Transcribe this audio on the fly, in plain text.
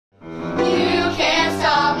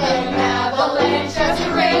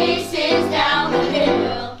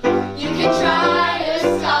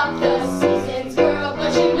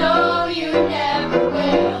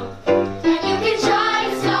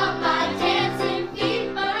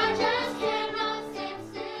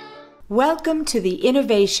Welcome to the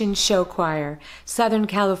Innovation Show Choir, Southern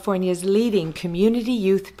California's leading community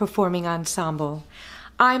youth performing ensemble.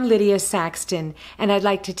 I'm Lydia Saxton, and I'd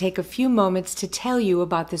like to take a few moments to tell you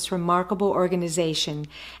about this remarkable organization,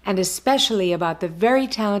 and especially about the very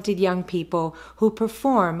talented young people who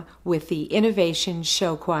perform with the Innovation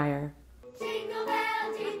Show Choir.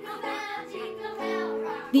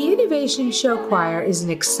 The Innovation Show Choir is an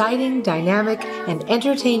exciting, dynamic, and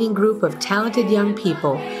entertaining group of talented young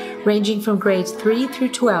people ranging from grades 3 through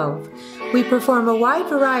 12. We perform a wide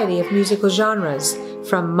variety of musical genres,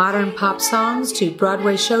 from modern pop songs to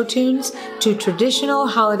Broadway show tunes to traditional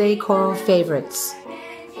holiday choral favorites.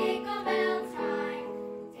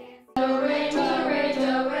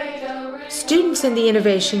 Students in the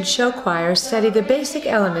Innovation Show Choir study the basic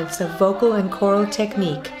elements of vocal and choral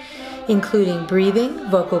technique, including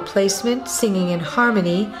breathing, vocal placement, singing in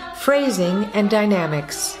harmony, phrasing, and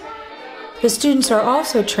dynamics. The students are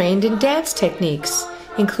also trained in dance techniques,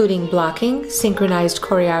 including blocking, synchronized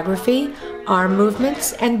choreography, arm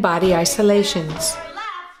movements, and body isolations.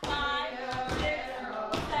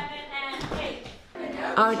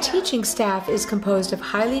 Our teaching staff is composed of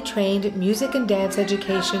highly trained music and dance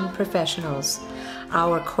education professionals.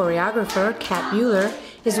 Our choreographer, Kat Mueller,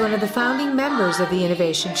 is one of the founding members of the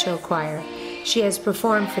Innovation Show Choir. She has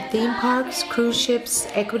performed for theme parks, cruise ships,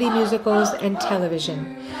 equity musicals, and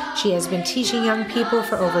television. She has been teaching young people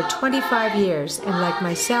for over 25 years and, like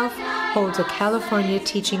myself, holds a California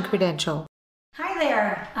teaching credential. Hi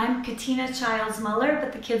there, I'm Katina Childs-Muller,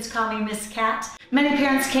 but the kids call me Miss Cat. Many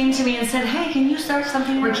parents came to me and said, hey, can you start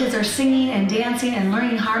something where kids are singing and dancing and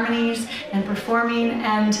learning harmonies and performing?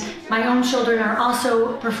 And my own children are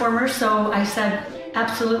also performers, so I said,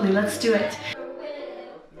 absolutely, let's do it.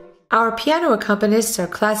 Our piano accompanists are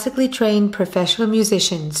classically trained professional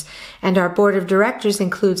musicians, and our board of directors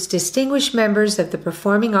includes distinguished members of the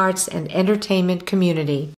performing arts and entertainment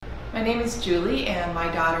community. My name is Julie, and my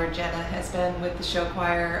daughter Jenna has been with the show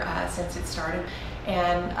choir since it started.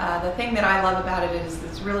 And the thing that I love about it is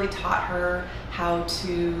it's really taught her how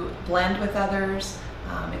to blend with others.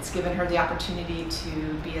 It's given her the opportunity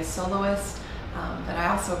to be a soloist. But I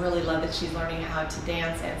also really love that she's learning how to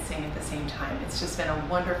dance and sing at the same time. It's just been a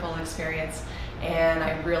wonderful experience, and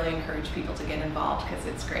I really encourage people to get involved because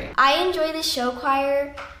it's great. I enjoy the show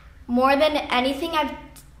choir more than anything I've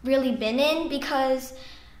really been in because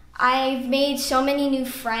I've made so many new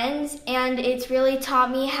friends, and it's really taught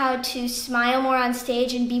me how to smile more on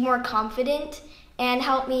stage and be more confident and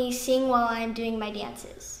help me sing while I'm doing my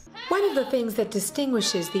dances. One of the things that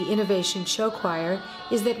distinguishes the Innovation Show Choir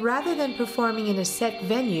is that rather than performing in a set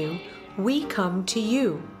venue, we come to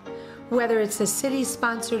you. Whether it's a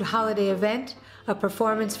city-sponsored holiday event, a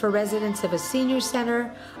performance for residents of a senior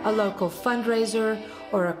center, a local fundraiser,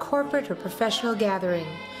 or a corporate or professional gathering,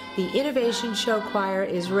 the Innovation Show Choir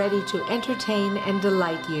is ready to entertain and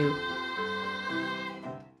delight you.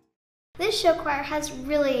 This show choir has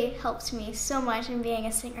really helped me so much in being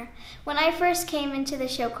a singer. When I first came into the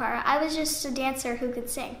show choir, I was just a dancer who could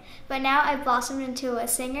sing, but now I've blossomed into a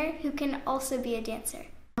singer who can also be a dancer.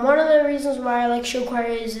 One of the reasons why I like show choir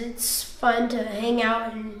is it's fun to hang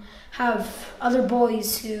out and have other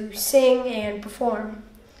boys who sing and perform.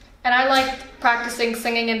 And I like practicing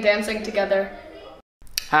singing and dancing together.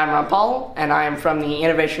 Hi, I'm Rob Paul, and I am from the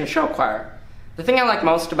Innovation Show Choir. The thing I like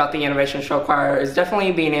most about the Innovation Show Choir is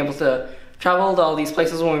definitely being able to travel to all these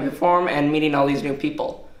places when we perform and meeting all these new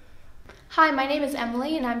people. Hi, my name is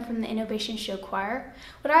Emily, and I'm from the Innovation Show Choir.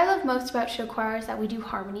 What I love most about show choir is that we do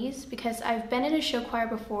harmonies, because I've been in a show choir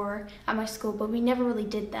before at my school, but we never really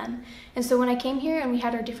did them. And so when I came here and we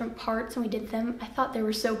had our different parts and we did them, I thought they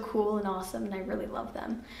were so cool and awesome, and I really love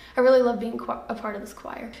them. I really love being a part of this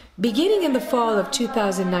choir. Beginning in the fall of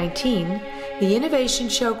 2019, the Innovation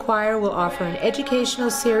Show Choir will offer an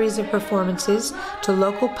educational series of performances to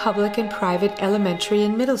local public and private elementary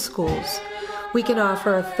and middle schools. We can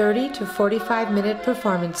offer a 30 to 45-minute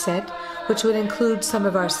performance set, which would include some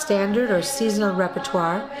of our standard or seasonal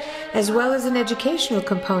repertoire, as well as an educational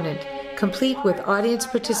component, complete with audience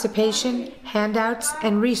participation, handouts,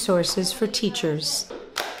 and resources for teachers.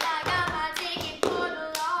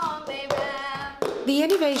 The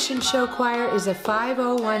Innovation Show Choir is a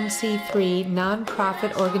 501c3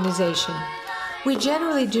 nonprofit organization. We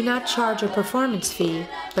generally do not charge a performance fee,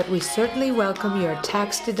 but we certainly welcome your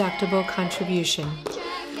tax-deductible contribution.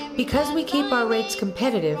 Because we keep our rates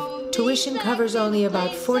competitive, tuition covers only about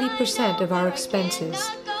 40% of our expenses.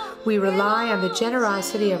 We rely on the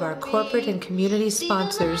generosity of our corporate and community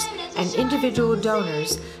sponsors and individual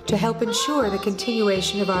donors to help ensure the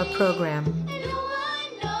continuation of our program.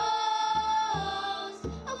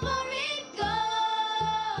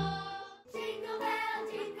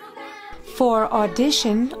 For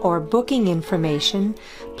audition or booking information,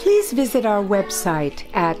 please visit our website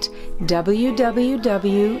at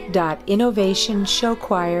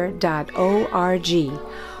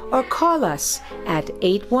www.innovationshowchoir.org or call us at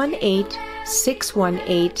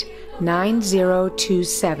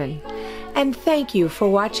 818-618-9027. And thank you for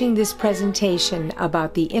watching this presentation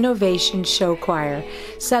about the Innovation Show Choir,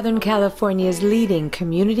 Southern California's leading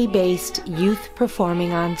community-based youth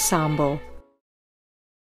performing ensemble.